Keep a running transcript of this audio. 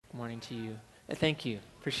morning to you. Thank you.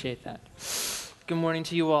 Appreciate that. Good morning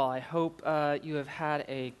to you all. I hope you have had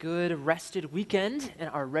a good, rested weekend and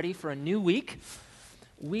are ready for a new week.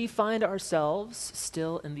 We find ourselves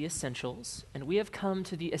still in the essentials, and we have come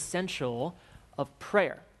to the essential of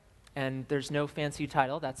prayer. And there's no fancy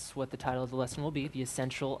title. That's what the title of the lesson will be, the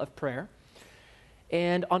essential of prayer.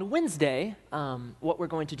 And on Wednesday, what we're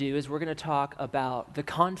going to do is we're going to talk about the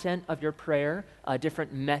content of your prayer,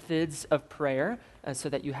 different methods of prayer, so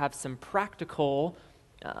that you have some practical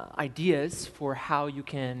ideas for how you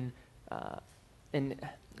can,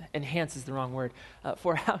 enhance is the wrong word,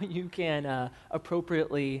 for how you can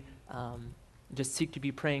appropriately just seek to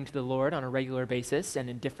be praying to the Lord on a regular basis and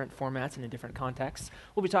in different formats and in different contexts.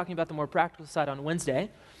 We'll be talking about the more practical side on Wednesday.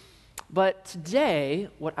 But today,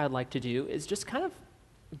 what I'd like to do is just kind of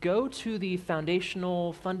go to the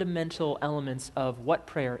foundational, fundamental elements of what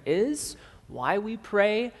prayer is, why we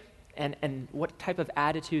pray, and what type of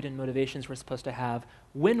attitude and motivations we're supposed to have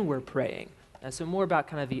when we're praying. So more about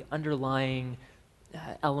kind of the underlying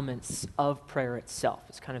elements of prayer itself.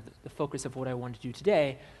 It's kind of the focus of what I want to do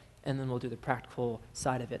today, and then we'll do the practical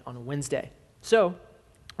side of it on Wednesday. So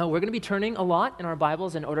we're going to be turning a lot in our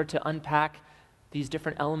Bibles in order to unpack these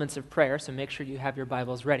different elements of prayer, so make sure you have your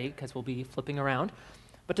Bibles ready because we'll be flipping around.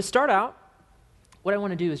 But to start out, what I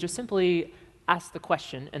want to do is just simply ask the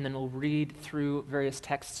question, and then we'll read through various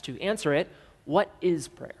texts to answer it. What is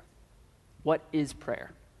prayer? What is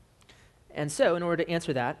prayer? And so in order to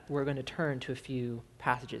answer that, we're going to turn to a few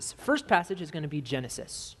passages. First passage is going to be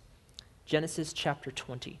Genesis. Genesis chapter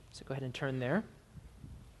 20. So go ahead and turn there.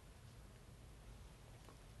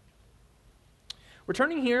 We're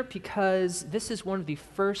turning here because this is one of the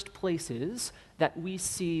first places that we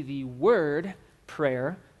see the word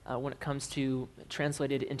prayer when it comes to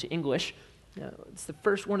translated into English.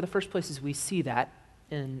 It's one of the first places we see that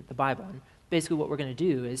in the Bible. And basically what we're going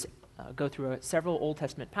to do is go through several Old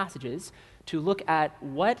Testament passages to look at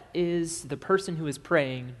what is the person who is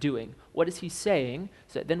praying doing. What is he saying?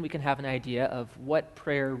 So that then we can have an idea of what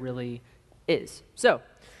prayer really is. So,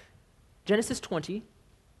 Genesis 20,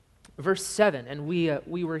 Verse 7, and we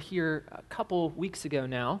were here a couple weeks ago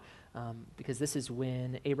now, because this is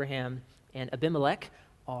when Abraham and Abimelech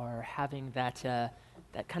are having that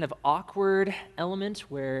kind of awkward element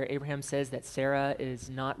where Abraham says that Sarah is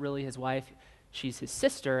not really his wife, she's his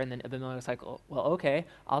sister, and then Abimelech's like, oh, well, okay,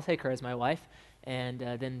 I'll take her as my wife, and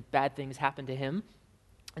then bad things happen to him,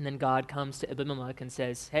 and then God comes to Abimelech and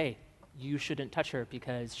says, hey, you shouldn't touch her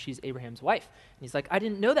because she's Abraham's wife. And he's like, I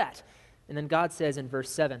didn't know that. And then God says in verse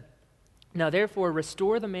 7, now therefore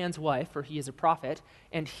restore the man's wife, for he is a prophet,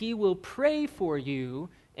 and he will pray for you,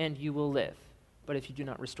 and you will live. But if you do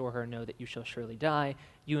not restore her, know that you shall surely die,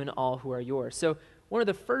 you and all who are yours. So one of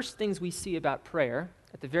the first things we see about prayer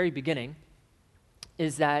at the very beginning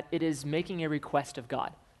is that it is making a request of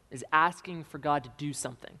God, is asking for God to do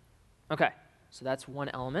something. Okay, so that's one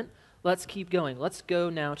element. Let's keep going. Let's go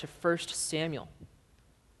now to 1 Samuel.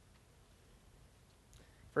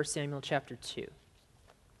 1 Samuel chapter 2.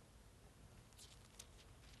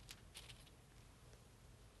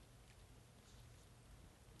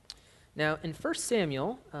 Now, in 1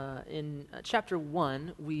 Samuel, in chapter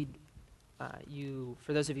 1,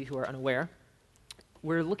 for those of you who are unaware,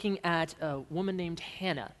 we're looking at a woman named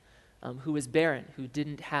Hannah, who was barren, who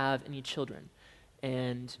didn't have any children.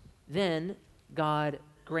 And then God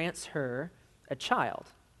grants her a child,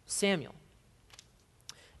 Samuel.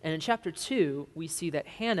 And in chapter 2, we see that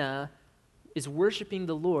Hannah is worshiping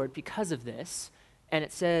the Lord because of this. And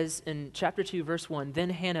it says in chapter 2, verse 1, then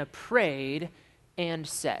Hannah prayed and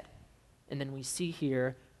said. And then we see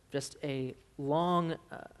here just a long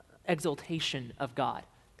exaltation of God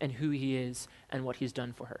and who he is and what he's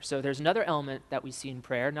done for her. So there's another element that we see in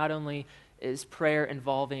prayer. Not only is prayer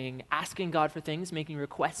involving asking God for things, making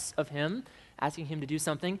requests of him, asking him to do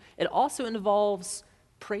something, it also involves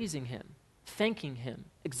praising him, thanking him,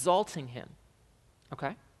 exalting him.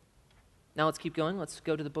 Okay? Now let's keep going. Let's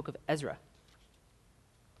go to the book of Ezra.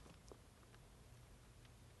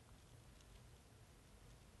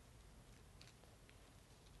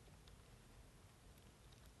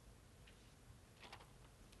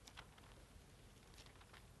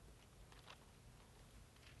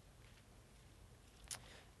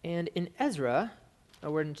 And in Ezra,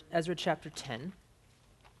 we're in Ezra chapter 10.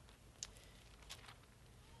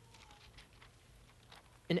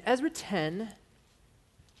 In Ezra 10,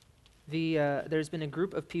 there's been a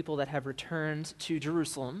group of people that have returned to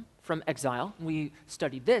Jerusalem from exile. We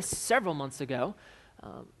studied this several months ago,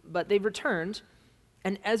 but they've returned,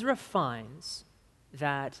 and Ezra finds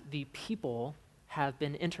that the people have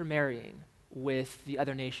been intermarrying with the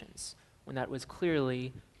other nations, when that was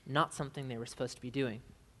clearly not something they were supposed to be doing.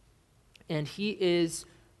 And he is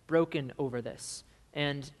broken over this.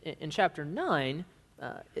 And in chapter 9,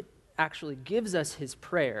 it actually gives us his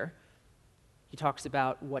prayer. He talks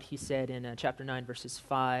about what he said in chapter 9, verses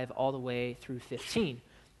 5 all the way through 15.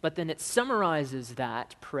 But then it summarizes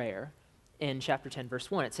that prayer in chapter 10, verse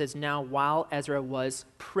 1. It says, "Now while Ezra was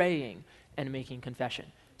praying and making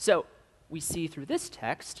confession." So we see through this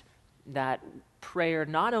text that prayer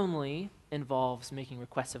not only involves making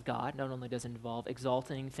requests of God, not only does it involve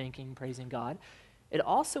exalting, thanking, praising God, it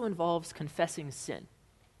also involves confessing sin.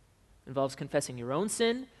 It involves confessing your own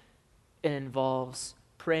sin. It involves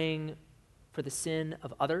praying for the sin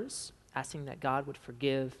of others, asking that God would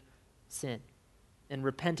forgive sin, and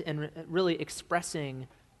repent, and really expressing,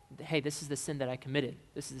 hey, this is the sin that I committed.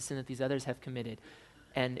 This is the sin that these others have committed,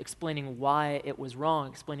 and explaining why it was wrong,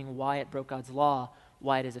 explaining why it broke God's law,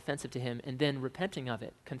 why it is offensive to him, and then repenting of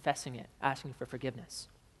it, confessing it, asking for forgiveness.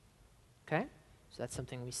 Okay? So that's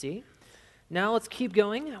something we see. Now let's keep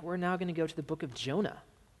going. We're now going to go to the book of Jonah.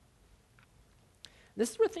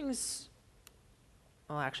 This is where things,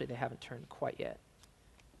 well, actually, they haven't turned quite yet.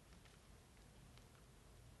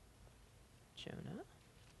 Jonah.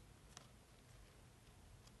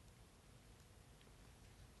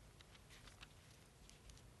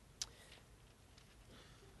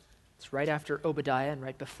 It's right after Obadiah and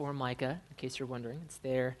right before Micah, in case you're wondering. It's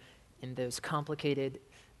there in those complicated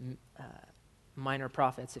minor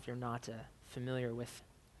prophets, if you're not familiar with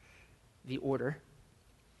the order.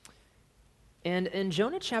 And in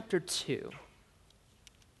Jonah chapter 2,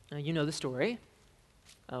 you know the story.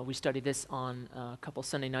 We studied this on a couple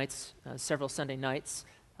Sunday nights, several Sunday nights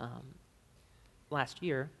last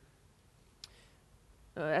year.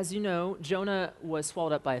 As you know, Jonah was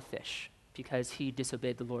swallowed up by a fish because he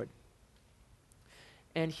disobeyed the Lord.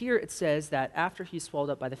 And here it says that after he's swallowed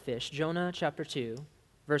up by the fish, Jonah chapter 2,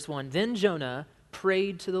 verse 1, "Then Jonah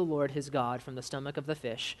prayed to the Lord his God from the stomach of the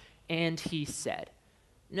fish, and he said,"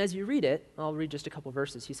 and as you read it, I'll read just a couple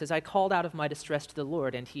verses. He says, "I called out of my distress to the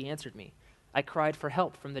Lord, and he answered me. I cried for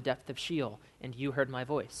help from the depth of Sheol, and you heard my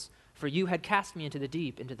voice. For you had cast me into the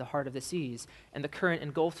deep, into the heart of the seas, and the current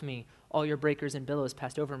engulfed me. All your breakers and billows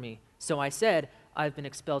passed over me. So I said, I've been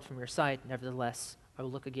expelled from your sight. Nevertheless, I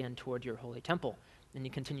will look again toward your holy temple." And he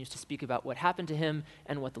continues to speak about what happened to him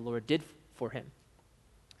and what the Lord did for him.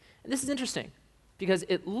 And this is interesting because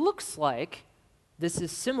it looks like this is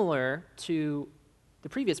similar to the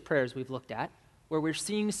previous prayers we've looked at, where we're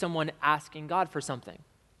seeing someone asking God for something,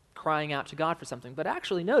 crying out to God for something. But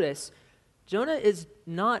actually notice, Jonah is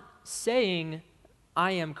not saying,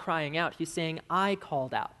 "I am crying out." He's saying, "I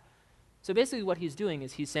called out." So basically what he's doing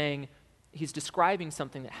is he's describing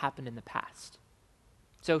something that happened in the past.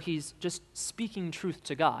 So he's just speaking truth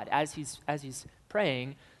to God. As he's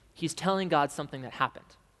praying, he's telling God something that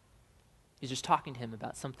happened. He's just talking to him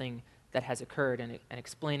about something that has occurred and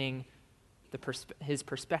explaining his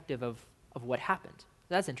perspective of what happened.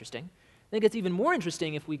 That's interesting. I think it's even more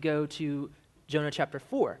interesting if we go to Jonah chapter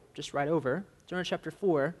 4, just right over. Jonah chapter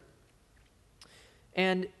 4.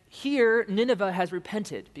 And here, Nineveh has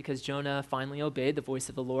repented because Jonah finally obeyed the voice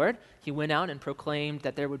of the Lord. He went out and proclaimed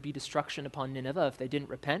that there would be destruction upon Nineveh if they didn't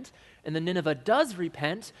repent. And then Nineveh does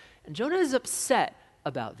repent, and Jonah is upset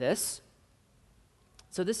about this.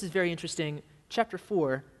 So this is very interesting. Chapter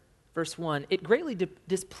 4, verse 1, "It greatly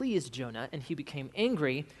displeased Jonah, and he became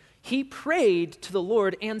angry. He prayed to the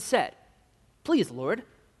Lord and said, 'Please, Lord,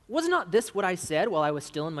 was not this what I said while I was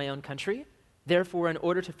still in my own country? Therefore, in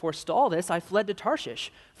order to forestall this, I fled to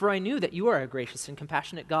Tarshish, for I knew that you are a gracious and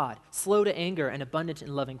compassionate God, slow to anger and abundant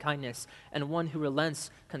in loving kindness, and one who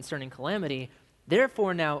relents concerning calamity.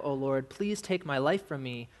 Therefore now, O Lord, please take my life from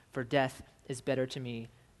me, for death is better to me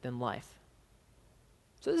than life.'"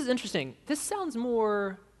 So this is interesting. This sounds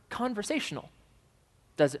more conversational,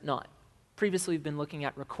 does it not? Previously, we've been looking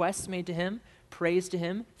at requests made to him, praise to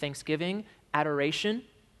him, thanksgiving, adoration.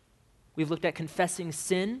 We've looked at confessing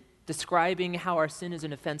sin, describing how our sin is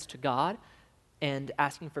an offense to God, and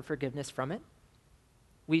asking for forgiveness from it.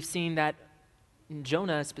 We've seen that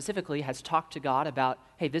Jonah specifically has talked to God about,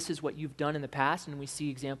 hey, this is what you've done in the past, and we see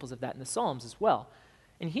examples of that in the Psalms as well.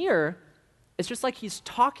 And here, it's just like he's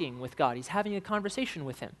talking with God. He's having a conversation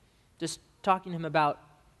with him, just talking to him about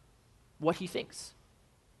what he thinks.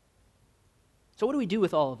 So what do we do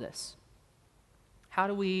with all of this? How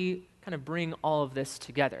do we kind of bring all of this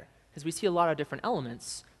together? Because we see a lot of different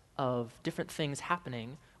elements of different things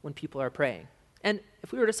happening when people are praying. And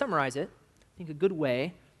if we were to summarize it, I think a good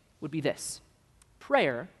way would be this.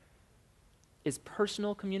 Prayer is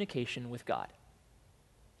personal communication with God.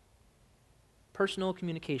 Personal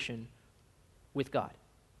communication with God.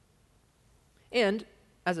 And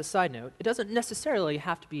as a side note, it doesn't necessarily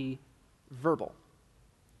have to be verbal.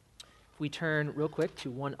 If we turn real quick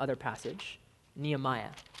to one other passage, Nehemiah.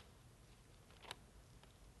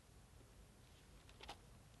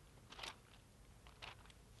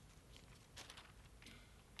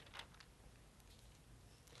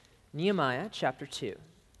 Nehemiah chapter 2.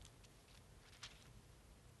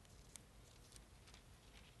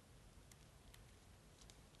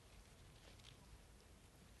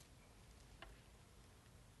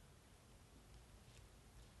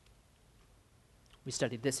 We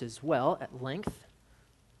studied this as well at length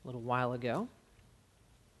a little while ago.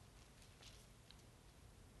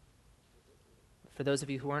 For those of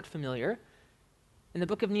you who aren't familiar, in the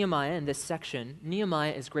book of Nehemiah, in this section,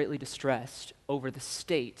 Nehemiah is greatly distressed over the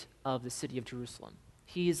state of the city of Jerusalem.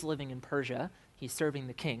 He is living in Persia. He's serving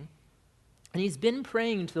the king. And he's been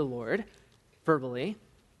praying to the Lord verbally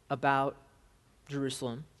about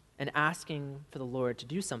Jerusalem and asking for the Lord to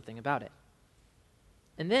do something about it.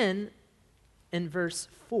 And then in verse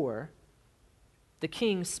 4, the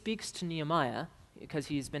king speaks to Nehemiah because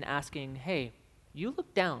he's been asking, hey, you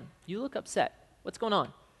look down. You look upset. What's going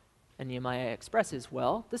on? And Nehemiah expresses,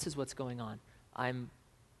 well, this is what's going on. I'm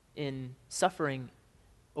in suffering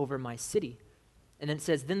over my city. And then it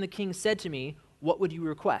says, then the king said to me, what would you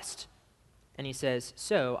request? And he says,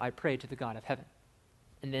 so I prayed to the God of heaven.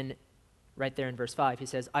 And then right there in verse 5, he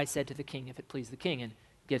says, I said to the king, if it please the king, and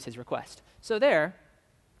gives his request. So there,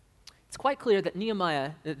 it's quite clear that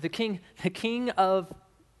Nehemiah, the king of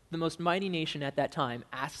the most mighty nation at that time,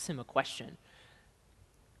 asks him a question.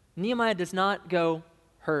 Nehemiah does not go,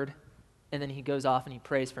 heard, and then he goes off and he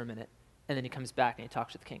prays for a minute, and then he comes back and he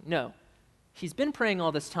talks to the king. No, he's been praying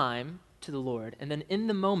all this time to the Lord, and then in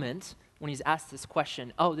the moment when he's asked this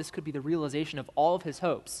question, oh, this could be the realization of all of his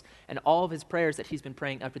hopes and all of his prayers that he's been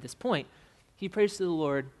praying up to this point, he prays to the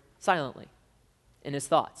Lord silently in his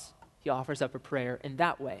thoughts. He offers up a prayer in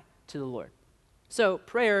that way to the Lord. So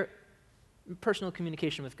prayer, personal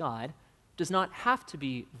communication with God, does not have to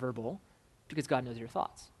be verbal because God knows your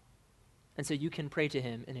thoughts. And so you can pray to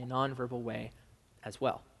him in a nonverbal way as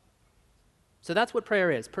well. So that's what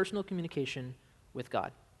prayer is, personal communication with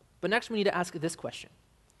God. But next we need to ask this question.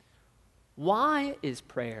 Why is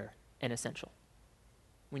prayer an essential?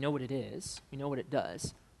 We know what it is. We know what it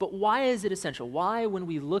does. But why is it essential? Why, when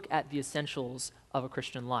we look at the essentials of a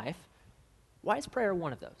Christian life, why is prayer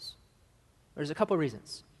one of those? There's a couple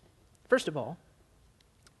reasons. First of all,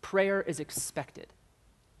 prayer is expected.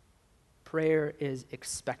 Prayer is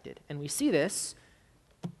expected. And we see this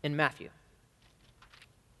in Matthew.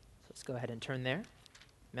 So let's go ahead and turn there.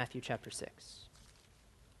 Matthew chapter 6.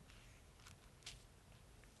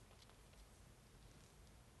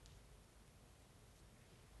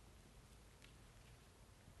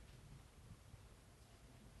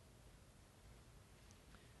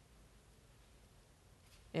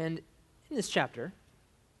 And in this chapter,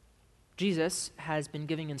 Jesus has been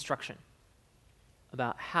giving instruction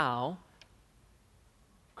about how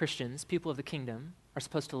Christians, people of the kingdom, are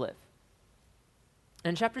supposed to live.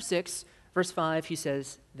 And in chapter 6, verse 5, he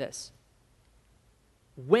says this,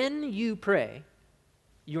 when you pray,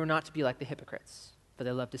 you are not to be like the hypocrites, for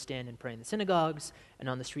they love to stand and pray in the synagogues and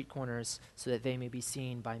on the street corners so that they may be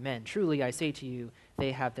seen by men. Truly, I say to you,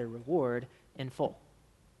 they have their reward in full.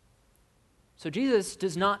 So Jesus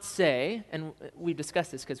does not say, and we've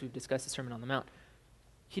discussed this because we've discussed the Sermon on the Mount,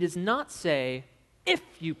 he does not say, if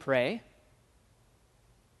you pray,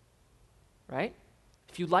 right?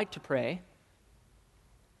 If you like to pray,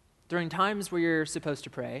 during times where you're supposed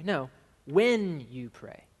to pray. No, when you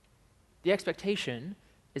pray. The expectation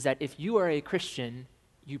is that if you are a Christian,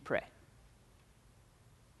 you pray.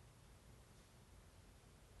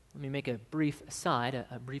 Let me make a brief aside,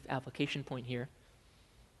 a brief application point here.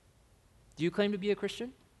 Do you claim to be a Christian?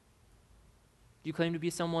 Do you claim to be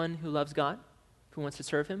someone who loves God, who wants to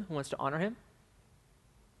serve him, who wants to honor him?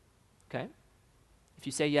 Okay. If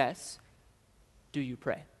you say yes, do you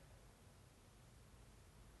pray?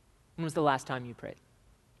 When was the last time you prayed?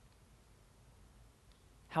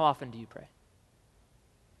 How often do you pray?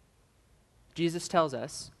 Jesus tells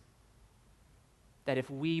us that if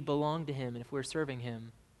we belong to him and if we're serving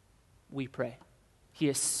him, we pray. He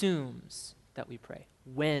assumes that we pray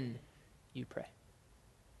when you pray.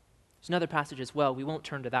 There's another passage as well. We won't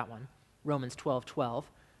turn to that one. Romans 12:12,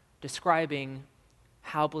 describing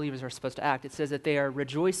how believers are supposed to act. It says that they are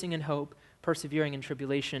rejoicing in hope, persevering in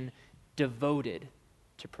tribulation, devoted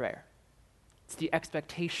to prayer. It's the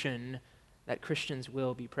expectation that Christians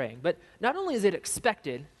will be praying. But not only is it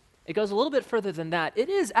expected, it goes a little bit further than that. It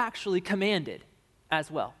is actually commanded as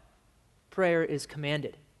well. Prayer is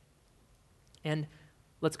commanded. And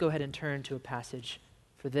let's go ahead and turn to a passage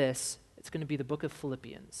for this, it's going to be the book of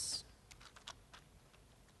Philippians.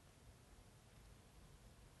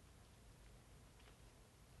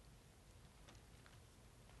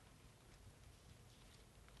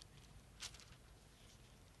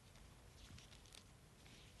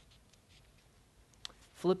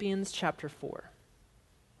 Philippians chapter 4.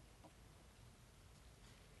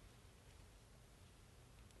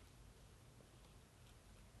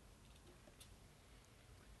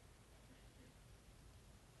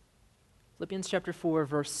 Philippians chapter 4,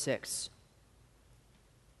 verse 6.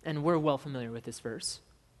 And we're well familiar with this verse.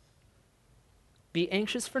 Be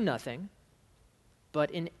anxious for nothing, but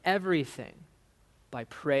in everything, by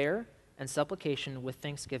prayer and supplication with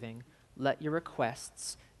thanksgiving, let your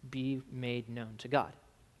requests be made known to God.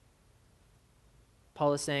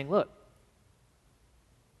 Paul is saying, look,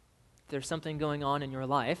 if there's something going on in your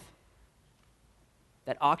life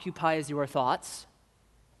that occupies your thoughts,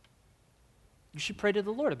 you should pray to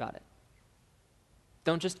the Lord about it.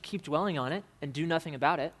 Don't just keep dwelling on it and do nothing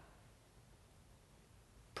about it.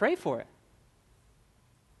 Pray for it.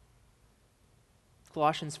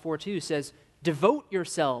 Colossians 4:2 says, devote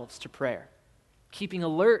yourselves to prayer, keeping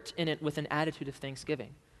alert in it with an attitude of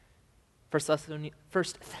thanksgiving. 1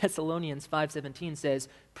 Thessalonians 5:17 says,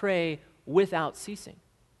 pray without ceasing.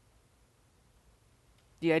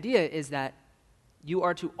 The idea is that you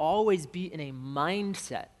are to always be in a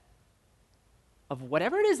mindset of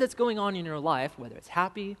whatever it is that's going on in your life, whether it's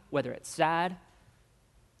happy, whether it's sad,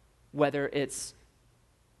 whether it's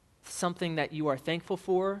something that you are thankful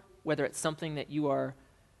for, whether it's something that you are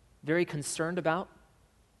very concerned about.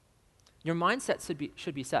 Your mindset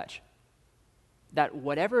should be such that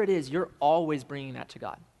whatever it is, you're always bringing that to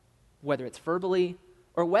God, whether it's verbally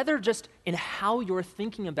or whether just in how you're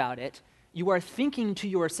thinking about it, you are thinking to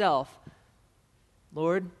yourself,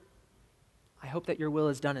 Lord, I hope that your will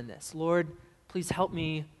is done in this. Lord, please help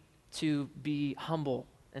me to be humble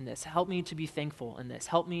in this. Help me to be thankful in this.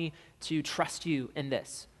 Help me to trust you in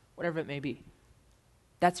this, whatever it may be.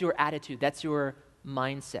 That's your attitude. That's your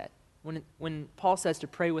mindset. When Paul says to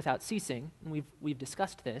pray without ceasing, and we've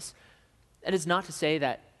discussed this, that is not to say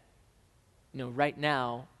that, right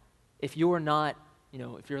now, if you're not,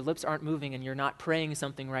 if your lips aren't moving and you're not praying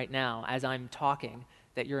something right now as I'm talking,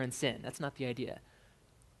 that you're in sin. That's not the idea.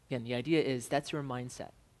 Again, the idea is that's your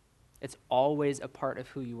mindset. It's always a part of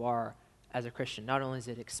who you are as a Christian. Not only is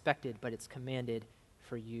it expected, but it's commanded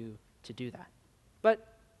for you to do that.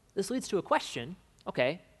 But this leads to a question.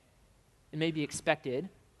 Okay, it may be expected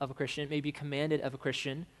of a Christian, it may be commanded of a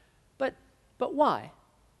Christian, but why?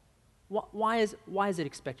 Why is it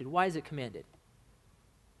expected? Why is it commanded?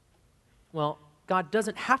 Well, God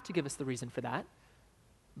doesn't have to give us the reason for that,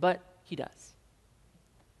 but he does.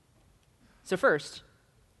 So first,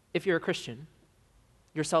 if you're a Christian,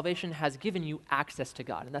 your salvation has given you access to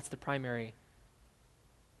God, and that's the primary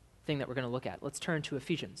thing that we're going to look at. Let's turn to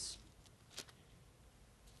Ephesians.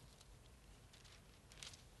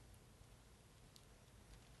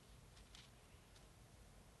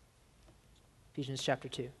 Ephesians chapter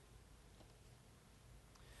 2.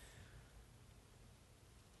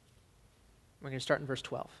 We're going to start in verse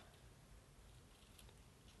 12.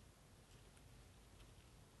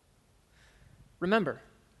 Remember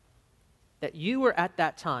that you were at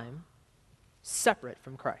that time separate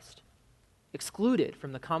from Christ, excluded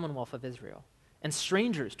from the commonwealth of Israel, and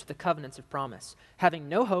strangers to the covenants of promise, having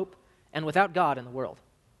no hope and without God in the world.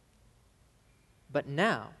 But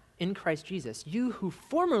now, in Christ Jesus, you who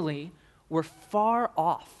formerly were far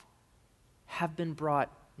off have been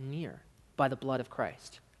brought near by the blood of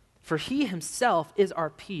Christ. For he himself is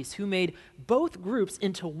our peace, who made both groups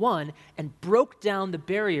into one and broke down the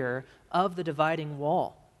barrier of the dividing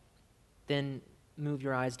wall. Then move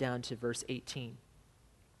your eyes down to verse 18.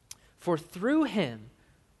 For through him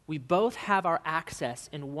we both have our access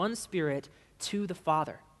in one spirit to the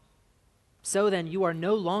Father. So then you are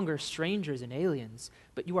no longer strangers and aliens,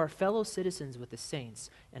 but you are fellow citizens with the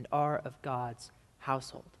saints and are of God's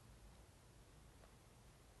household.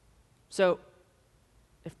 So,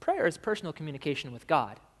 if prayer is personal communication with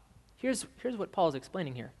God, here's what Paul is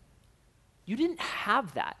explaining here. You didn't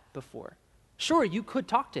have that before. Sure, you could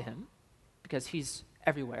talk to him because he's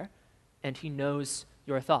everywhere and he knows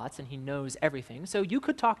your thoughts and he knows everything. So you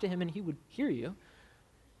could talk to him and he would hear you,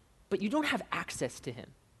 but you don't have access to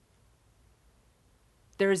him.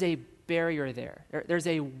 There's a barrier there. There's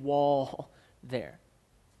a wall there.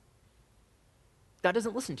 God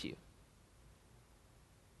doesn't listen to you.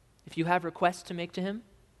 If you have requests to make to him,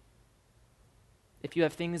 if you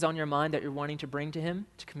have things on your mind that you're wanting to bring to him,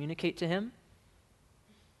 to communicate to him,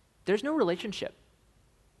 there's no relationship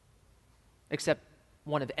except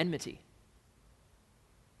one of enmity.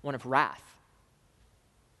 one of wrath.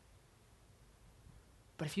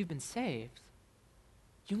 But if you've been saved,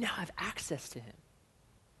 you now have access to him.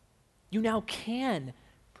 You now can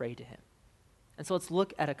pray to him. And so let's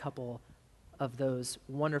look at a couple of those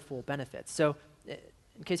wonderful benefits. So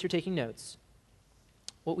in case you're taking notes,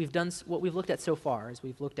 what we've looked at so far is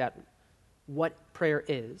we've looked at what prayer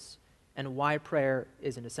is and why prayer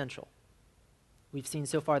isn't essential. We've seen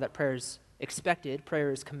so far that prayer is expected,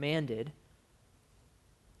 prayer is commanded,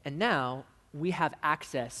 and now we have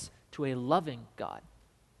access to a loving God.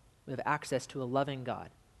 We have access to a loving God.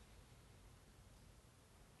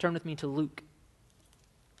 Turn with me to Luke.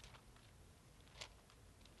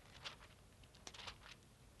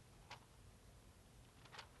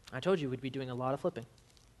 I told you we'd be doing a lot of flipping.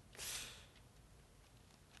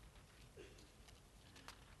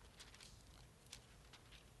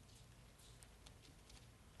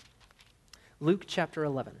 Luke chapter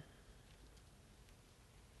 11.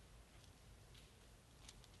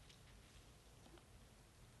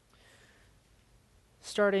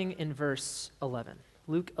 Starting in verse 11.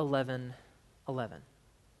 Luke 11:11.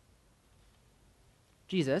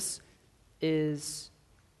 Jesus is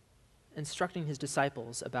instructing his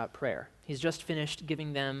disciples about prayer. He's just finished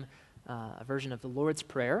giving them a version of the Lord's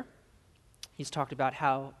Prayer. He's talked about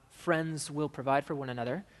how friends will provide for one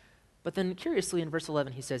another. But then curiously in verse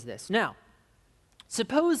 11 he says this, "Now,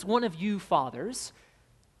 suppose one of you fathers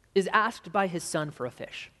is asked by his son for a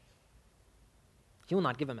fish. He will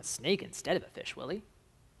not give him a snake instead of a fish, will he?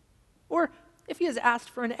 Or if he is asked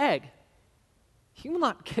for an egg, he will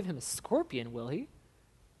not give him a scorpion, will he?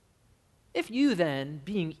 If you then,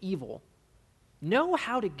 being evil, know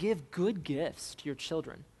how to give good gifts to your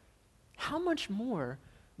children, how much more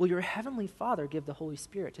will your heavenly Father give the Holy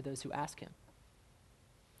Spirit to those who ask him?"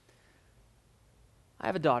 I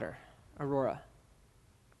have a daughter, Aurora.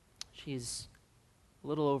 She's a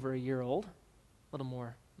little over a year old, a little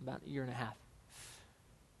more, about a year and a half.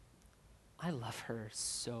 I love her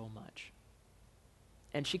so much.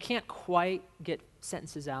 And she can't quite get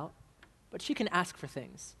sentences out, but she can ask for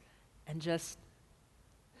things. And just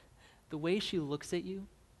the way she looks at you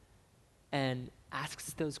and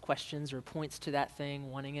asks those questions or points to that thing,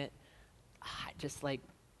 wanting it, just like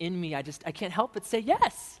in me, I can't help but say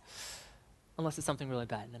yes. Unless it's something really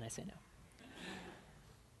bad, and then I say no.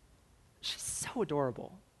 She's so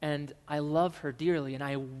adorable, and I love her dearly, and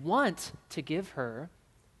I want to give her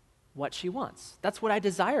what she wants. That's what I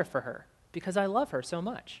desire for her, because I love her so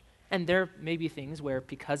much. And there may be things where,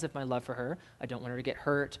 because of my love for her, I don't want her to get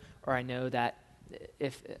hurt, or I know that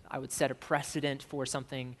if I would set a precedent for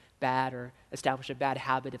something bad or establish a bad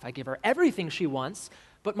habit if I give her everything she wants.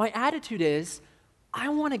 But my attitude is, I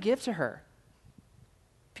want to give to her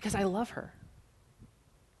because I love her.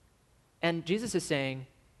 And Jesus is saying,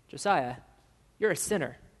 Josiah, you're a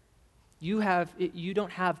sinner. You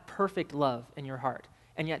don't have perfect love in your heart,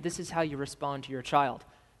 and yet this is how you respond to your child.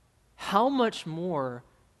 How much more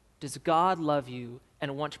does God love you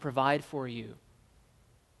and want to provide for you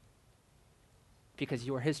because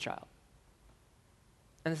you are his child?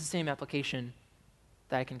 And it's the same application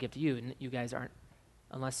that I can give to you, and you guys aren't,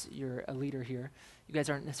 unless you're a leader here, you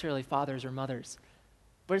guys aren't necessarily fathers or mothers,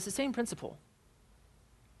 but it's the same principle.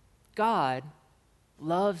 God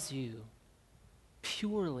loves you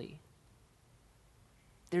purely.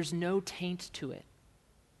 There's no taint to it.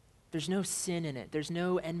 There's no sin in it. There's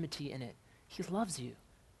no enmity in it. He loves you.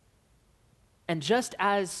 And just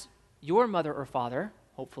as your mother or father,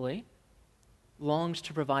 hopefully, longs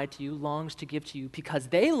to provide to you, longs to give to you because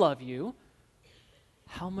they love you,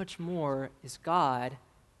 how much more is God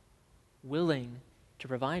willing to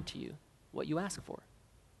provide to you what you ask for?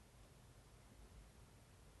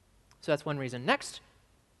 So that's one reason. Next,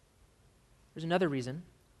 there's another reason.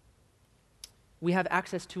 We have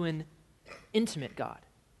access to an intimate God.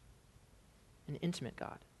 An intimate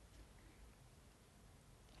God.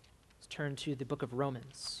 Let's turn to the book of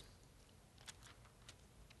Romans.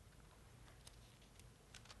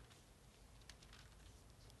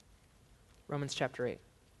 Romans chapter 8.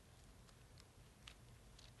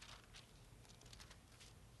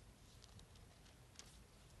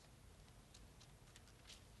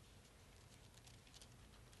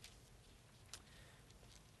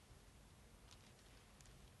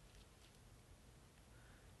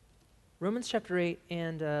 Romans chapter 8,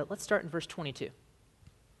 and let's start in verse 22.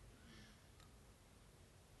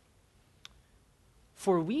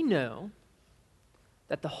 For we know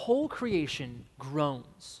that the whole creation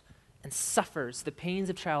groans and suffers the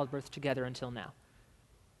pains of childbirth together until now.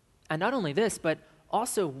 And not only this, but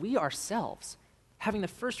also we ourselves, having the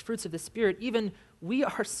first fruits of the Spirit, even we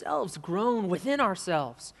ourselves groan within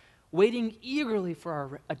ourselves, waiting eagerly for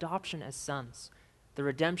our adoption as sons, the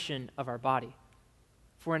redemption of our body.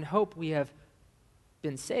 For in hope we have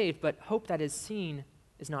been saved, but hope that is seen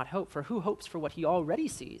is not hope. For who hopes for what he already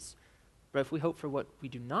sees? But if we hope for what we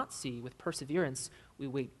do not see, with perseverance we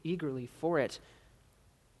wait eagerly for it.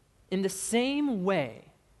 In the same way,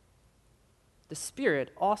 the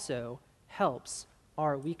Spirit also helps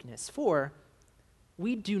our weakness. For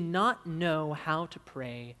we do not know how to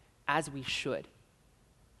pray as we should,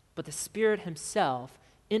 but the Spirit himself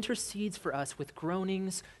intercedes for us with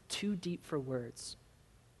groanings too deep for words.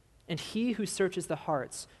 And he who searches the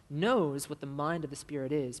hearts knows what the mind of the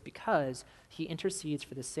Spirit is, because he intercedes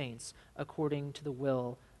for the saints according to the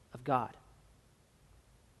will of God.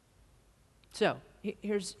 So,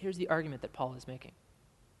 here's the argument that Paul is making.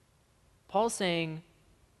 Paul's saying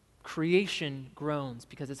creation groans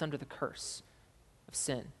because it's under the curse of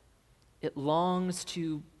sin. It longs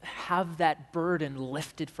to have that burden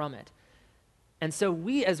lifted from it. And so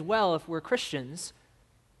we as well, if we're Christians,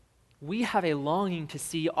 we have a longing to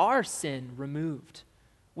see our sin removed.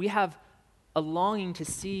 We have a longing to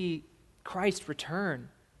see Christ return,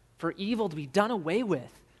 for evil to be done away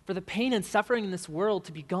with, for the pain and suffering in this world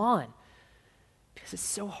to be gone, because it's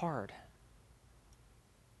so hard.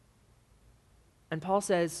 And Paul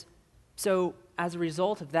says, so as a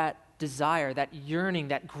result of that desire, that yearning,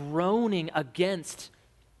 that groaning against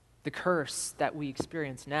the curse that we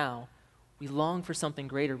experience now, we long for something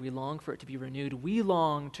greater. We long for it to be renewed. We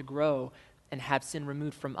long to grow and have sin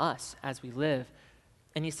removed from us as we live.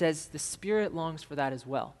 And he says the Spirit longs for that as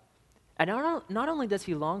well. And not only does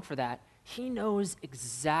he long for that, he knows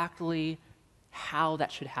exactly how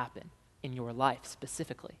that should happen in your life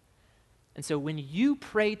specifically. And so when you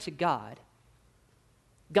pray to God,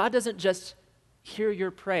 God doesn't just hear your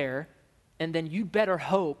prayer and then you better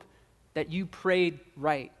hope that you prayed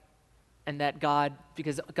right, and that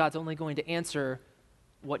because God's only going to answer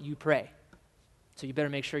what you pray. So you better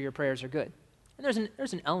make sure your prayers are good. And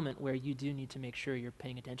there's an element where you do need to make sure you're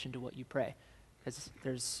paying attention to what you pray, because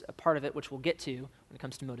there's a part of it which we'll get to when it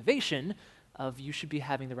comes to motivation, of you should be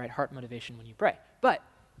having the right heart motivation when you pray. But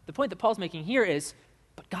the point that Paul's making here is,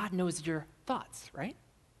 but God knows your thoughts, right?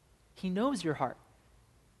 He knows your heart.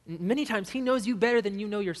 Many times he knows you better than you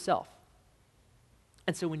know yourself.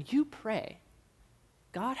 And so when you pray,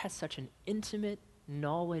 God has such an intimate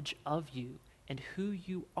knowledge of you and who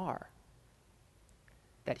you are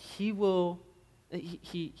that he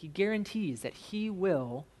guarantees that he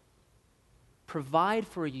will provide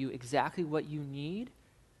for you exactly what you need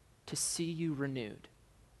to see you renewed,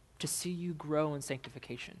 to see you grow in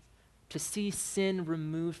sanctification, to see sin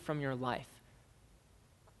removed from your life,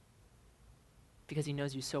 because he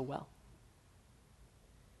knows you so well.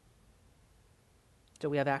 So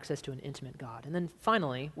we have access to an intimate God. And then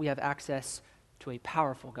finally, we have access to a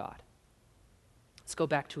powerful God. Let's go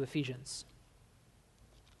back to Ephesians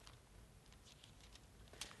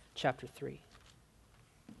chapter 3.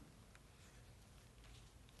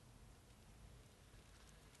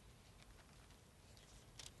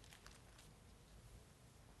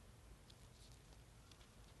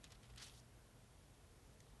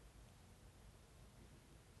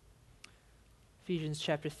 Ephesians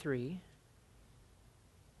chapter 3.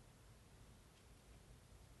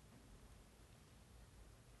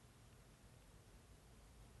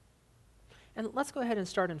 And let's go ahead and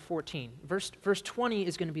start in 14. Verse 20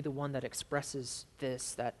 is going to be the one that expresses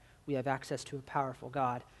this, that we have access to a powerful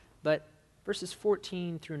God. But verses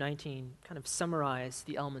 14 through 19 kind of summarize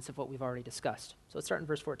the elements of what we've already discussed. So let's start in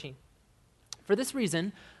verse 14. For this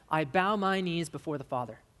reason, I bow my knees before the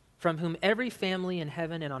Father, from whom every family in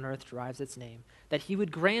heaven and on earth derives its name, that he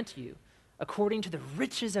would grant you, according to the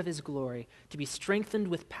riches of his glory, to be strengthened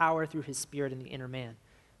with power through his Spirit in the inner man,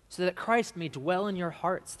 so that Christ may dwell in your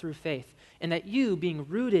hearts through faith, and that you, being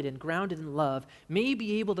rooted and grounded in love, may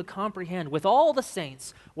be able to comprehend with all the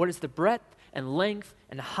saints what is the breadth and length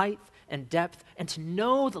and height and depth, and to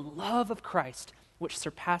know the love of Christ, which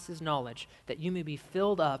surpasses knowledge, that you may be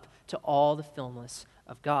filled up to all the fullness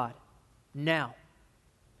of God. Now,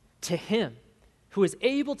 to him who is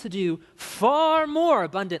able to do far more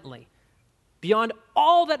abundantly, beyond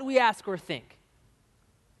all that we ask or think,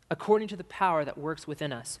 according to the power that works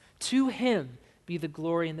within us, to him be the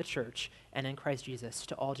glory in the church and in Christ Jesus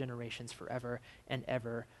to all generations forever and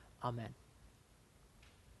ever. Amen.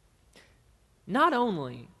 Not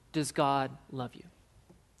only does God love you,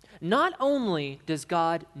 not only does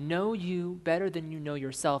God know you better than you know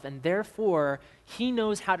yourself, and therefore he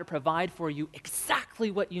knows how to provide for you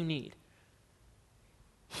exactly what you need.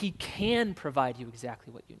 He can provide you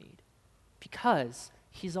exactly what you need because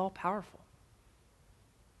he's all powerful.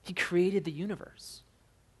 He created the universe.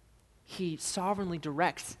 He sovereignly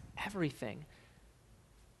directs everything.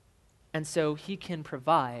 And so he can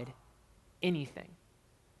provide anything.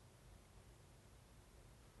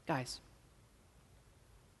 Guys,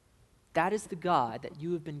 that is the God that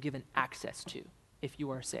you have been given access to if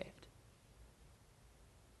you are saved.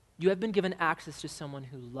 You have been given access to someone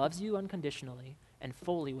who loves you unconditionally and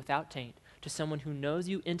fully without taint, to someone who knows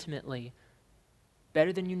you intimately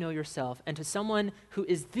better than you know yourself, and to someone who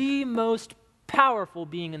is the most powerful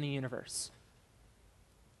being in the universe.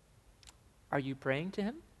 Are you praying to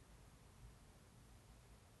him?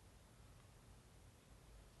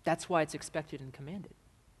 That's why it's expected and commanded.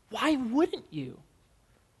 Why wouldn't you?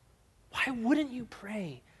 Why wouldn't you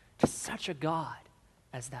pray to such a God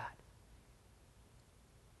as that?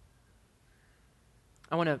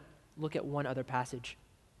 I want to look at one other passage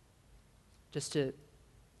just to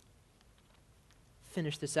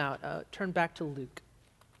finish this out. Turn back to Luke.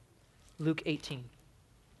 Luke 18.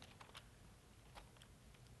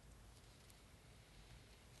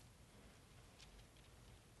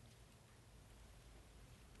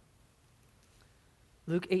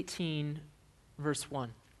 Luke 18, verse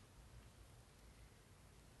 1.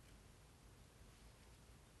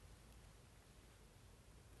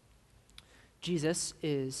 Jesus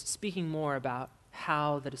is speaking more about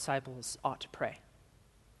how the disciples ought to pray.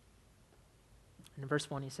 In verse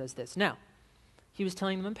 1, he says this, "Now, he was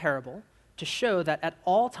telling them in parable to show that at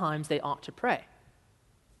all times they ought to pray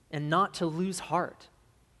and not to lose heart."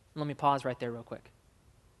 Let me pause right there real quick.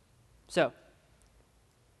 So,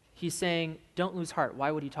 he's saying, don't lose heart.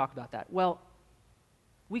 Why would he talk about that? Well,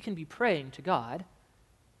 we can be praying to God,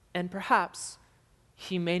 and perhaps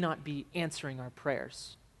he may not be answering our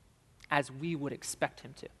prayers as we would expect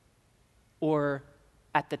him to, or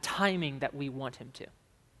at the timing that we want him to.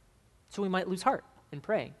 So we might lose heart in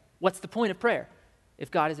praying. What's the point of prayer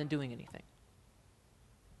if God isn't doing anything?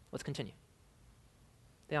 Let's continue.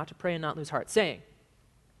 They ought to pray and not lose heart, saying,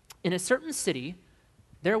 "In a certain city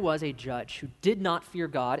there was a judge who did not fear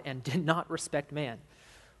God and did not respect man."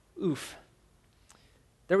 Oof.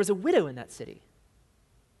 There was a widow in that city,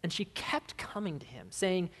 and she kept coming to him,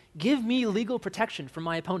 saying, "Give me legal protection from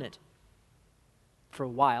my opponent." For a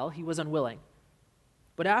while he was unwilling,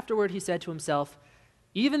 but afterward he said to himself,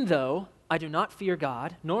 "Even though I do not fear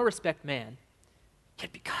God nor respect man,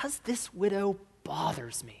 yet because this widow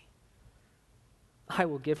bothers me, I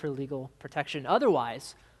will give her legal protection.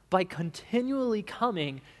 Otherwise, by continually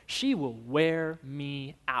coming, she will wear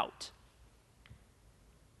me out."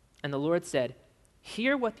 And the Lord said,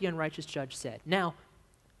 "Hear what the unrighteous judge said. Now,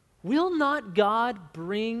 will not God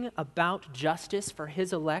bring about justice for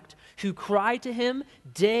his elect who cry to him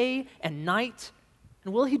day and night?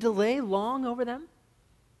 And will he delay long over them?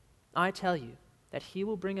 I tell you that he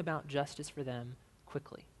will bring about justice for them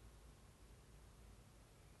quickly."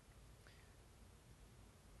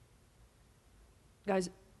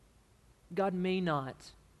 Guys, God may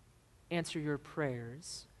not answer your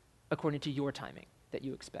prayers according to your timing that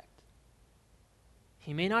you expect.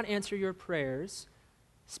 He may not answer your prayers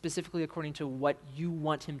specifically according to what you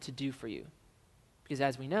want him to do for you. Because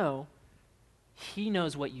as we know, he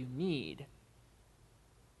knows what you need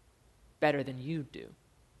better than you do.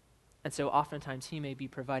 And so oftentimes he may be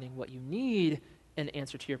providing what you need in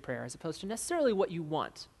answer to your prayer as opposed to necessarily what you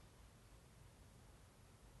want.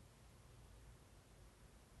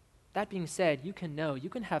 That being said, you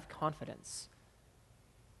can have confidence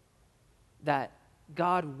that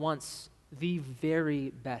God wants the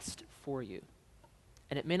very best for you.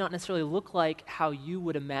 And it may not necessarily look like how you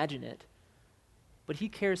would imagine it, but he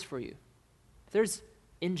cares for you. If there's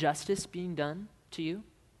injustice being done to you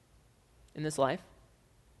in this life,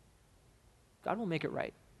 God will make it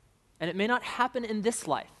right. And it may not happen in this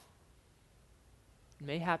life. It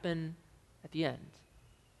may happen at the end.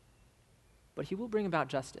 But he will bring about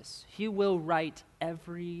justice. He will right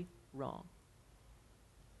every wrong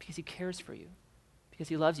because he cares for you, because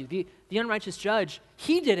he loves you. The unrighteous judge,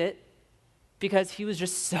 he did it because he was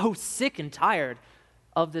just so sick and tired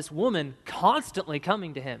of this woman constantly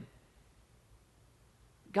coming to him.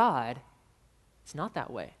 God, it's not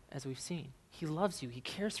that way, as we've seen. He loves you. He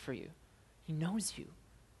cares for you. He knows you.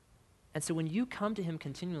 And so when you come to him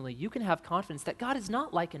continually, you can have confidence that God is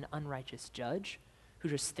not like an unrighteous judge who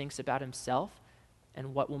just thinks about himself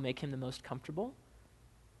and what will make him the most comfortable.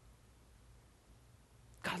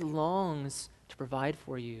 God longs to provide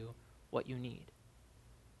for you what you need.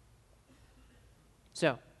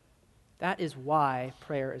 So, that is why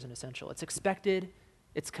prayer is an essential. It's expected,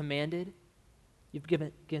 it's commanded. You've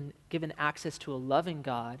given access to a loving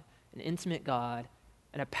God, an intimate God,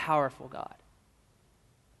 and a powerful God.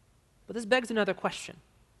 But this begs another question.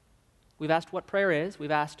 We've asked what prayer is, we've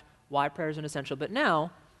asked why prayer is an essential. But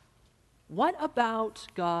now, what about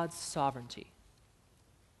God's sovereignty?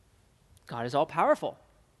 God is all-powerful.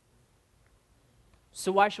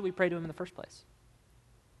 So why should we pray to him in the first place?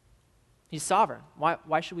 He's sovereign.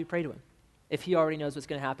 Why should we pray to him? If he already knows what's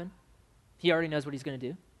going to happen, he already knows what he's going to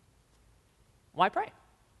do. Why pray?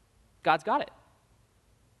 God's got it.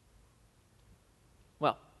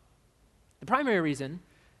 Well, the primary reason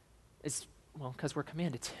is, because we're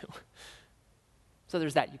commanded to. So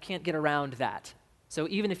there's that. You can't get around that. So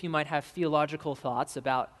even if you might have theological thoughts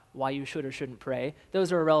about why you should or shouldn't pray,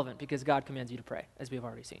 those are irrelevant because God commands you to pray, as we've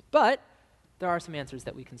already seen. But there are some answers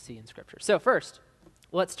that we can see in Scripture. So first,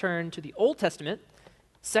 let's turn to the Old Testament,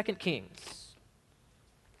 2 Kings.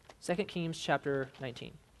 2 Kings chapter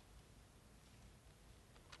 19.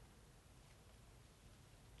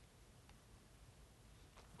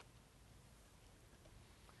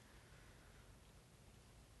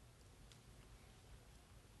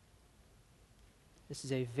 This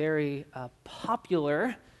is a very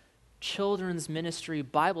popular children's ministry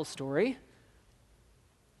Bible story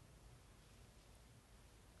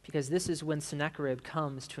because this is when Sennacherib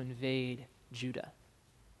comes to invade Judah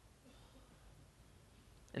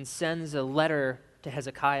and sends a letter to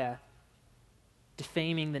Hezekiah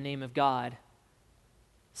defaming the name of God,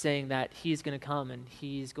 saying that he's going to come and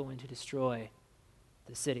he's going to destroy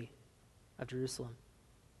the city of Jerusalem.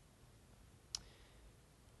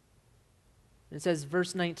 It says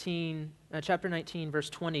chapter 19, verse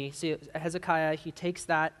 20. See, Hezekiah, he takes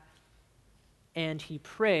that and he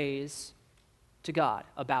prays to God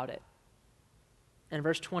about it. And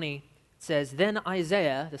verse 20 says, Then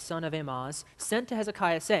Isaiah, the son of Amoz, sent to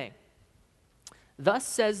Hezekiah, saying, Thus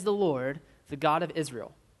says the Lord, the God of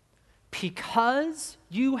Israel, because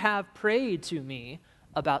you have prayed to me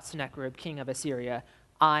about Sennacherib, king of Assyria,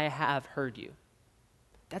 I have heard you.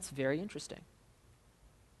 That's very interesting.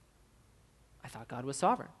 I thought God was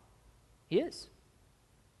sovereign. He is.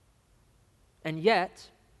 And yet,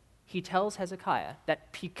 he tells Hezekiah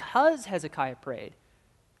that because Hezekiah prayed,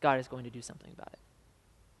 God is going to do something about it.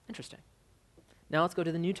 Interesting. Now let's go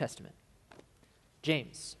to the New Testament.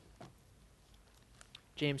 James.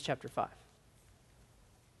 James chapter 5.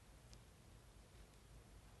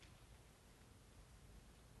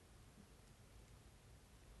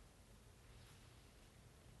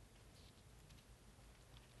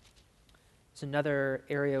 It's another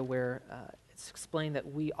area where it's explained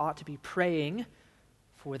that we ought to be praying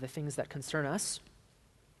for the things that concern us.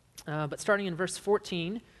 But starting in verse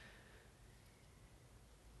 14,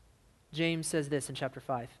 James says this in chapter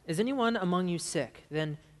 5. Is anyone among you sick?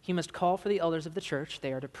 Then he must call for the elders of the church.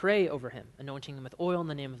 They are to pray over him, anointing him with oil in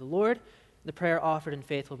the name of the Lord. The prayer offered in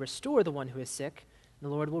faith will restore the one who is sick. The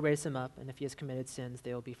Lord will raise him up, and if he has committed sins,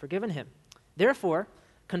 they will be forgiven him. Therefore,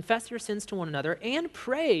 confess your sins to one another and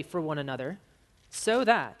pray for one another so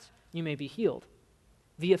that you may be healed.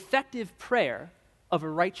 The effective prayer of a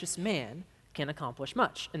righteous man can accomplish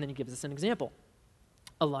much. And then he gives us an example.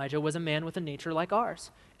 Elijah was a man with a nature like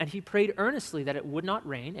ours, and he prayed earnestly that it would not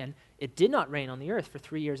rain, and it did not rain on the earth for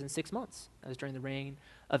 3 years and 6 months. That was during the reign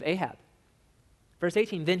of Ahab. Verse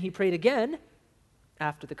 18, then he prayed again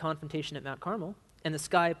after the confrontation at Mount Carmel, and the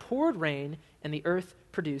sky poured rain, and the earth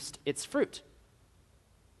produced its fruit.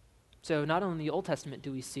 So not only in the Old Testament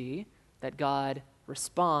do we see that God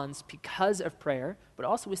responds because of prayer, but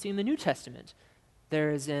also we see in the New Testament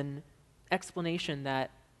there is an explanation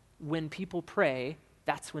that when people pray,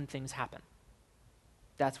 that's when things happen.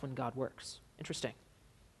 That's when God works. Interesting.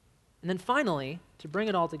 And then finally, to bring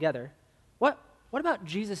it all together, what about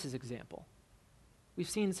Jesus' example? We've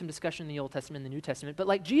seen some discussion in the Old Testament and the New Testament, but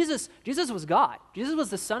like Jesus was God. Jesus was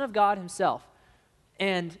the Son of God himself.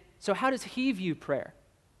 And so how does he view prayer?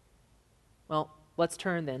 Well, let's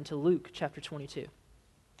turn then to Luke chapter 22.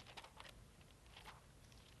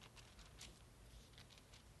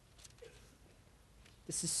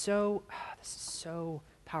 This is so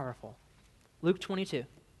powerful. Luke 22.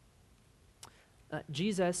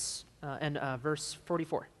 Jesus, and verse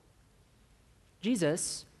 44.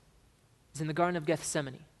 Jesus is in the Garden of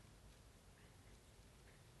Gethsemane.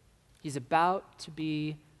 He's about to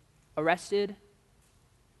be arrested,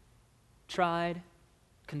 tried,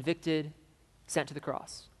 convicted, sent to the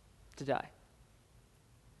cross to die.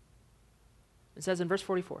 It says in verse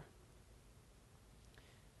 44,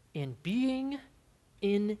 and being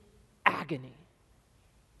in agony.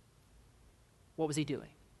 What was he doing?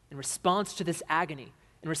 In response to this agony,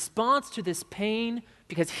 in response to this pain,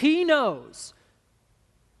 because he knows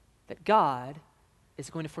that God is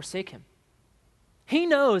going to forsake him. He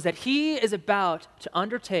knows that he is about to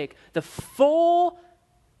undertake the fullness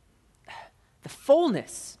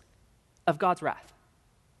of God's wrath.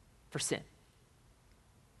 for sin.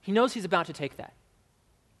 He knows he's about to take that.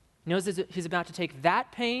 He knows that he's about to take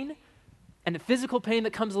that pain and the physical pain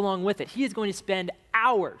that comes along with it. He is going to spend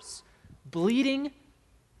hours bleeding,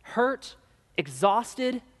 hurt,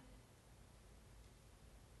 exhausted,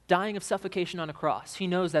 dying of suffocation on a cross. He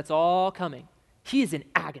knows that's all coming. He is in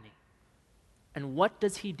agony. And what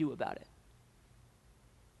does he do about it?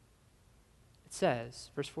 It says,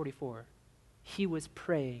 verse 44, he was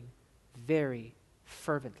praying very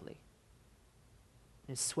fervently.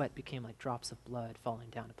 His sweat became like drops of blood falling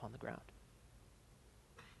down upon the ground.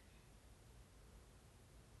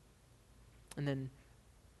 And then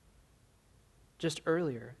just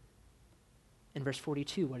earlier, in verse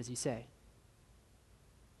 42, what does he say?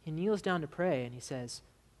 He kneels down to pray and he says,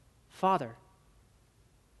 Father,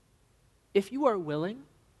 if you are willing,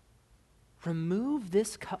 remove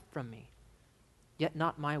this cup from me, yet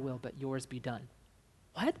not my will, but yours be done.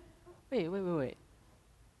 What? Wait.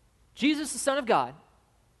 Jesus, the Son of God,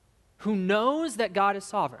 who knows that God is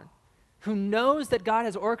sovereign, who knows that God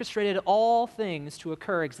has orchestrated all things to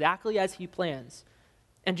occur exactly as he plans,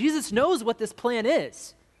 and Jesus knows what this plan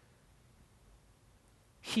is.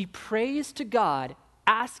 He prays to God,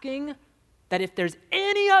 asking that if there's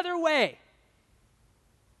any other way,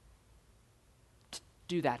 to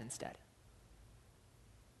do that instead.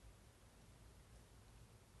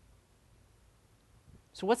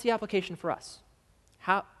 So what's the application for us?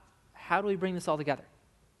 How do we bring this all together?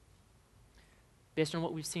 Based on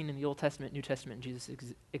what we've seen in the Old Testament, New Testament,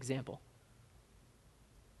 Jesus' example.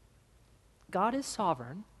 God is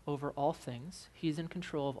sovereign over all things. He's in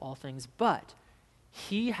control of all things, but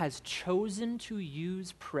he has chosen to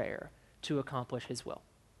use prayer to accomplish his will.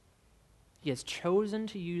 He has chosen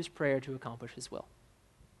to use prayer to accomplish his will.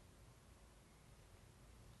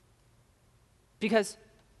 Because,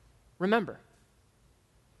 remember,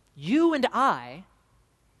 you and I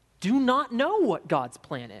do not know what God's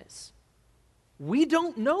plan is. We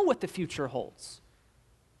don't know what the future holds.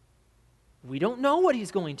 We don't know what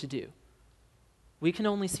he's going to do. We can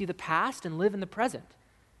only see the past and live in the present.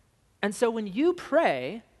 And so when you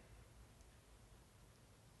pray,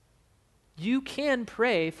 you can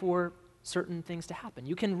pray for certain things to happen.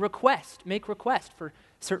 You can make request for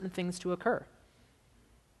certain things to occur.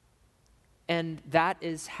 And that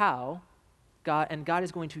is how God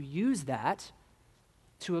is going to use that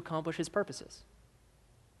to accomplish his purposes.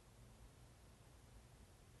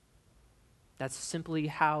 That's simply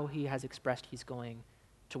how he has expressed he's going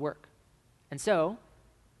to work. And so,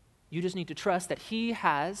 you just need to trust that he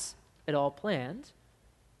has it all planned,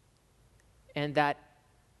 and that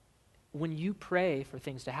when you pray for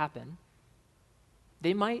things to happen,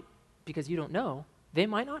 they might, because you don't know, they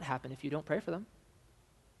might not happen if you don't pray for them,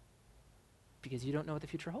 because you don't know what the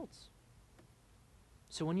future holds.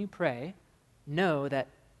 So when you pray, know that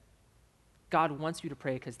God wants you to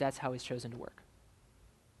pray because that's how he's chosen to work.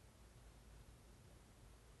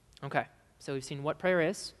 Okay, so we've seen what prayer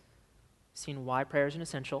is, seen why prayer is an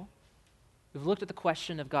essential. We've looked at the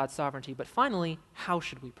question of God's sovereignty, but finally, how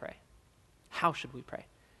should we pray? How should we pray?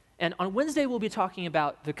 And on Wednesday, we'll be talking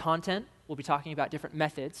about the content. We'll be talking about different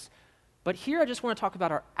methods. But here, I just want to talk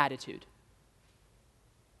about our attitude.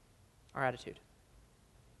 Our attitude.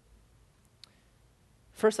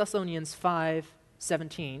 1 Thessalonians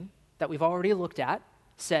 5:17, that we've already looked at,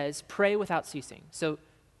 says, pray without ceasing. So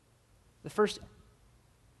the first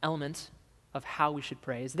element of how we should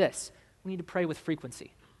pray is this. We need to pray with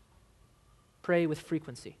frequency. Pray with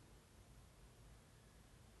frequency.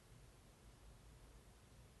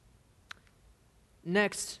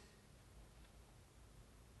 Next,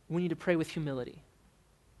 we need to pray with humility.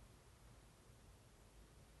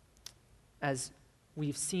 As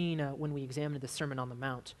we've seen when we examined the Sermon on the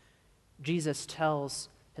Mount, Jesus tells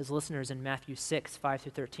his listeners in Matthew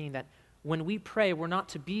 6:5-13, that when we pray, we're not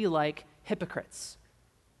to be like hypocrites.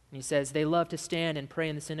 And he says, they love to stand and pray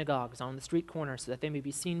in the synagogues, on the street corners, so that they may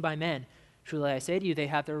be seen by men. Truly I say to you, they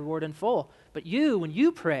have their reward in full. But you, when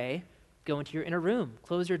you pray, go into your inner room,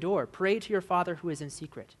 close your door, pray to your Father who is in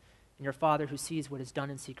secret, and your Father who sees what is done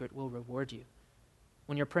in secret will reward you.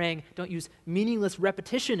 When you're praying, don't use meaningless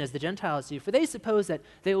repetition as the Gentiles do, for they suppose that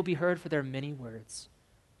they will be heard for their many words.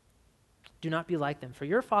 Do not be like them, for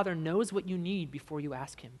your Father knows what you need before you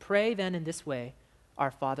ask him. Pray then in this way,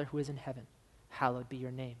 our Father who is in heaven, hallowed be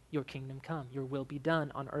your name. Your kingdom come. Your will be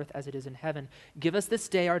done on earth as it is in heaven. Give us this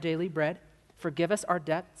day our daily bread. Forgive us our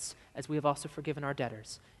debts as we have also forgiven our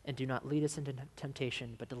debtors. And do not lead us into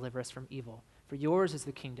temptation, but deliver us from evil. For yours is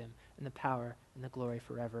the kingdom and the power and the glory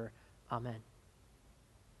forever. Amen.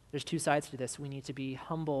 There's two sides to this. We need to be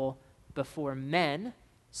humble before men.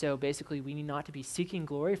 So basically, we need not to be seeking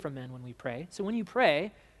glory from men when we pray. So when you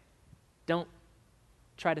pray, don't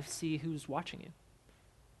try to see who's watching you.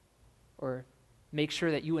 Or make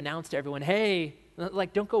sure that you announce to everyone, hey,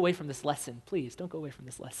 like, don't go away from this lesson. Please, don't go away from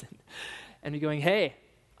this lesson. And be going, hey,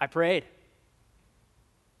 I prayed.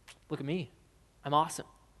 Look at me. I'm awesome.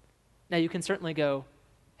 Now, you can certainly go,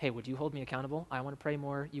 hey, would you hold me accountable? I want to pray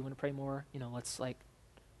more. You want to pray more. Let's like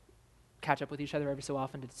catch up with each other every so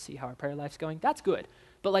often to see how our prayer life's going. That's good.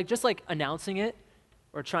 But just announcing it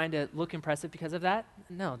or trying to look impressive because of that,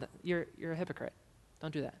 no, you're a hypocrite.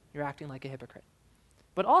 Don't do that. You're acting like a hypocrite.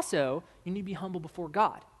 But also, you need to be humble before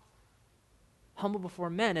God. Humble before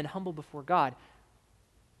men and humble before God.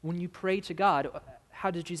 When you pray to God,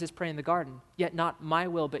 how did Jesus pray in the garden? Yet not my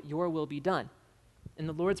will, but your will be done. In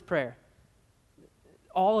the Lord's Prayer,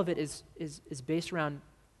 all of it is based around,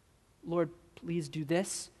 Lord, please do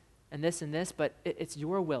this and this and this, but it's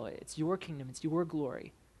your will, it's your kingdom, it's your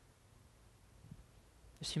glory.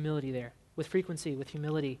 There's humility there. With frequency, with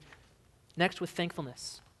humility. Next, with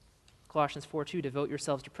thankfulness. Colossians 4:2, devote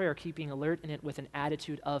yourselves to prayer, keeping alert in it with an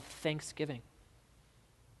attitude of thanksgiving.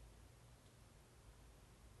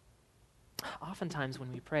 Oftentimes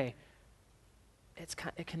when we pray,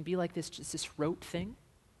 it can be like this rote thing.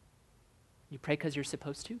 You pray because you're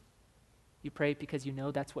supposed to. You pray because you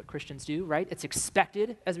know that's what Christians do, right? It's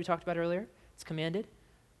expected, as we talked about earlier. It's commanded.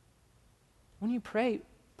 When you pray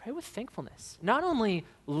with thankfulness. Not only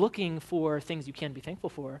looking for things you can be thankful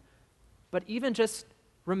for, but even just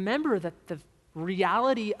remember that the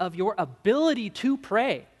reality of your ability to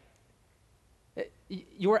pray,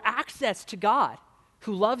 your access to God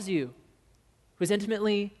who loves you, who is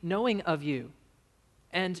intimately knowing of you,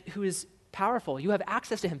 and who is powerful. You have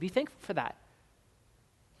access to him. Be thankful for that.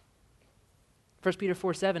 1 Peter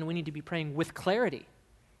 4:7, we need to be praying with clarity.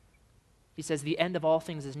 He says, the end of all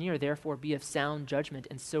things is near, therefore be of sound judgment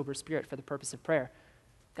and sober spirit for the purpose of prayer.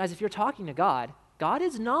 Guys, if you're talking to God, God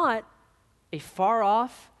is not a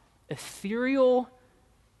far-off, ethereal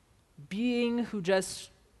being who just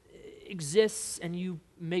exists and you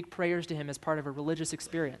make prayers to him as part of a religious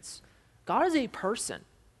experience. God is a person.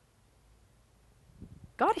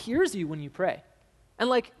 God hears you when you pray.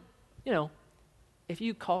 And if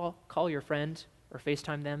you call your friend or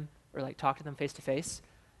FaceTime them or talk to them face to face,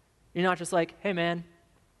 you're not just like, hey man,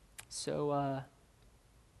 so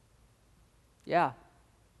yeah,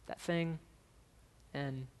 that thing,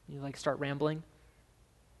 and you start rambling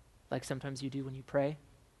like sometimes you do when you pray.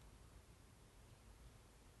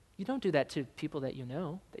 You don't do that to people that you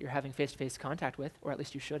know, that you're having face-to-face contact with, or at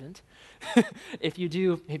least you shouldn't. If you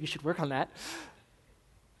do, maybe you should work on that.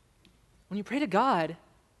 When you pray to God,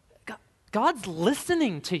 God's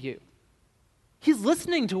listening to you. He's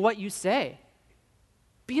listening to what you say.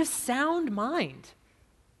 Be of sound mind.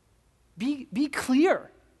 Be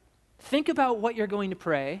clear. Think about what you're going to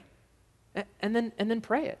pray, and then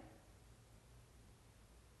pray it.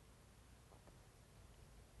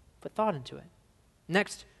 Put thought into it.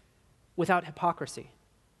 Next, without hypocrisy.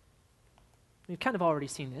 We've kind of already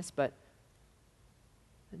seen this, but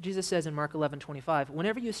Jesus says in Mark 11:25,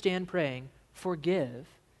 whenever you stand praying, forgive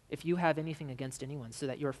if you have anything against anyone, so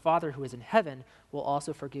that your Father who is in heaven will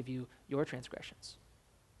also forgive you your transgressions.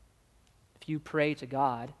 If you pray to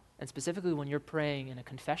God, and specifically when you're praying in a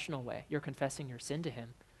confessional way, you're confessing your sin to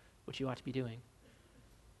him, which you ought to be doing.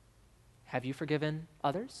 Have you forgiven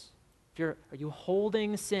others? Are you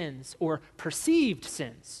holding sins or perceived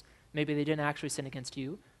sins? Maybe they didn't actually sin against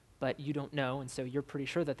you, but you don't know, and so you're pretty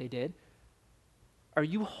sure that they did. Are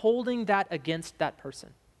you holding that against that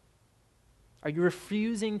person? Are you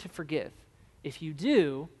refusing to forgive? If you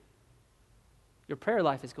do, your prayer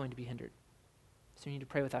life is going to be hindered. So you need to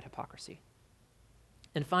pray without hypocrisy.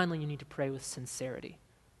 And finally, you need to pray with sincerity.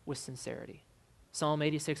 With sincerity. Psalm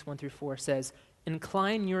 86, 1-4 says,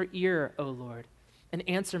 incline your ear, O Lord, and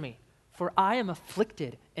answer me, for I am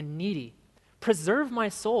afflicted and needy. Preserve my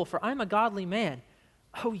soul, for I am a godly man.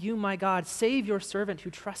 O you, my God, save your servant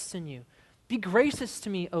who trusts in you. Be gracious to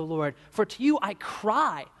me, O Lord, for to you I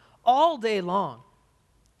cry all day long.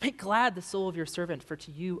 Make glad the soul of your servant, for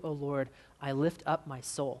to you, O Lord, I lift up my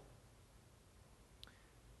soul.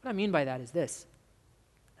 What I mean by that is this.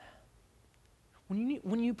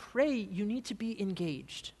 When you pray, you need to be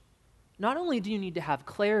engaged. Not only do you need to have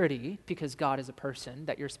clarity, because God is a person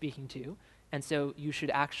that you're speaking to, and so you should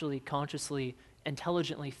actually consciously,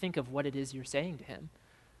 intelligently think of what it is you're saying to him,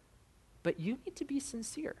 but you need to be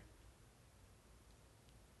sincere.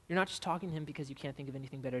 You're not just talking to him because you can't think of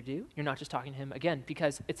anything better to do. You're not just talking to him, again,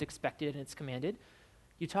 because it's expected and it's commanded.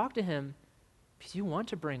 You talk to him because you want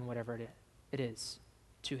to bring whatever it is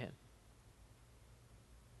to him.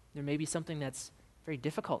 There may be something that's very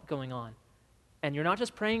difficult going on, And you're not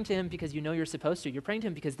just praying to him because you know you're supposed to. You're praying to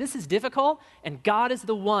him because this is difficult and God is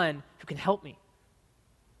the one who can help me.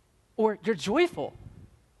 Or you're joyful.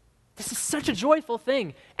 This is such a joyful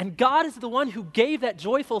thing. And God is the one who gave that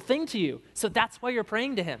joyful thing to you. So that's why you're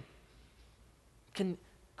praying to him. Can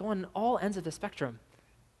go on all ends of the spectrum.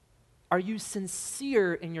 Are you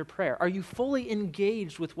sincere in your prayer? Are you fully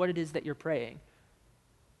engaged with what it is that you're praying?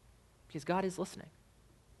 Because God is listening.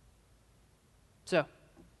 So,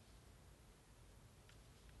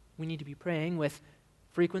 we need to be praying with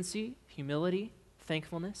frequency, humility,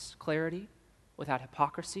 thankfulness, clarity, without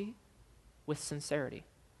hypocrisy, with sincerity.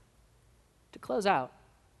 To close out,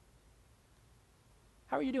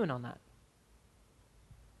 how are you doing on that?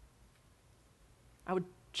 I would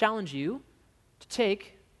challenge you to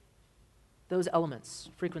take those elements,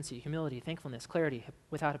 frequency, humility, thankfulness, clarity,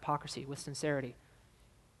 without hypocrisy, with sincerity.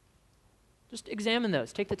 Just examine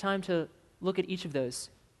those. Take the time to look at each of those.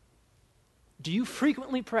 Do you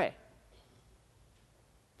frequently pray?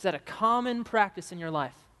 Is that a common practice in your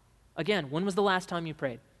life? Again, when was the last time you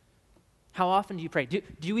prayed? How often do you pray? Do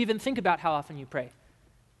you even think about how often you pray?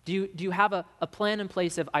 Do you have a plan in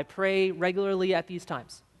place of, I pray regularly at these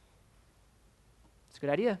times? It's a good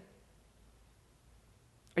idea.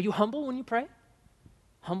 Are you humble when you pray?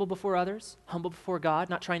 Humble before others, humble before God,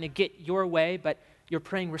 not trying to get your way, but you're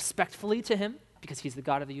praying respectfully to him because he's the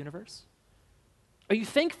God of the universe? Are you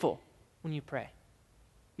thankful when you pray?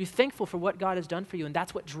 Are you thankful for what God has done for you, and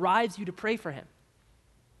that's what drives you to pray for him?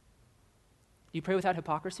 Do you pray without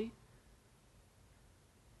hypocrisy?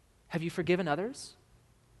 Have you forgiven others?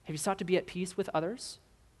 Have you sought to be at peace with others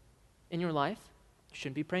in your life? You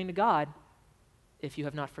shouldn't be praying to God if you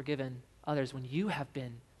have not forgiven others when you have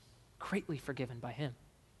been greatly forgiven by him.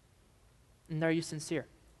 And are you sincere?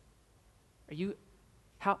 Are you,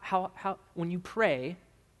 when you pray,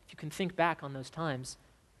 if you can think back on those times,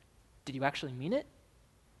 did you actually mean it?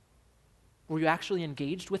 Were you actually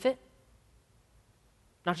engaged with it?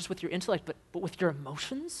 Not just with your intellect, but with your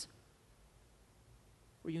emotions?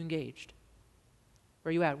 Were you engaged?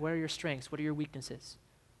 Where are you at? Where are your strengths? What are your weaknesses?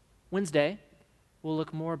 Wednesday, we'll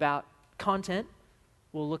look more about content.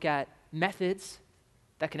 We'll look at methods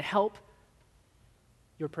that can help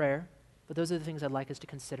your prayer. But those are the things I'd like us to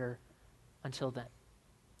consider until then.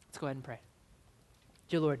 Let's go ahead and pray.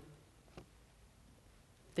 Dear Lord,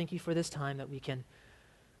 thank you for this time that we can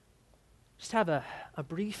just have a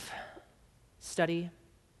brief study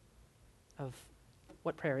of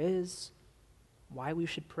what prayer is, why we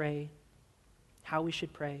should pray, how we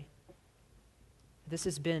should pray. This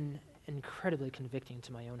has been incredibly convicting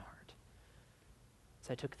to my own heart.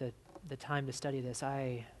 As I took the time to study this,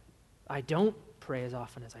 I don't pray as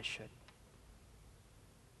often as I should.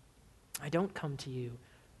 I don't come to you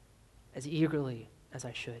as eagerly as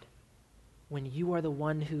I should when you are the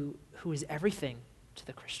one who is everything to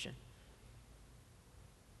the Christian.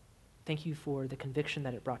 Thank you for the conviction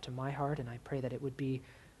that it brought to my heart, and I pray that it would be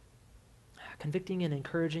convicting and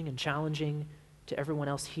encouraging and challenging to everyone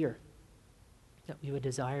else here, that we would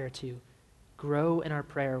desire to grow in our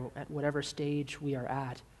prayer at whatever stage we are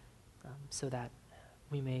at, so that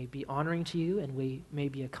we may be honoring to you and we may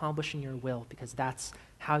be accomplishing your will, because that's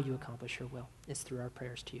how you accomplish your will, is through our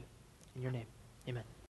prayers to you. In your name, amen.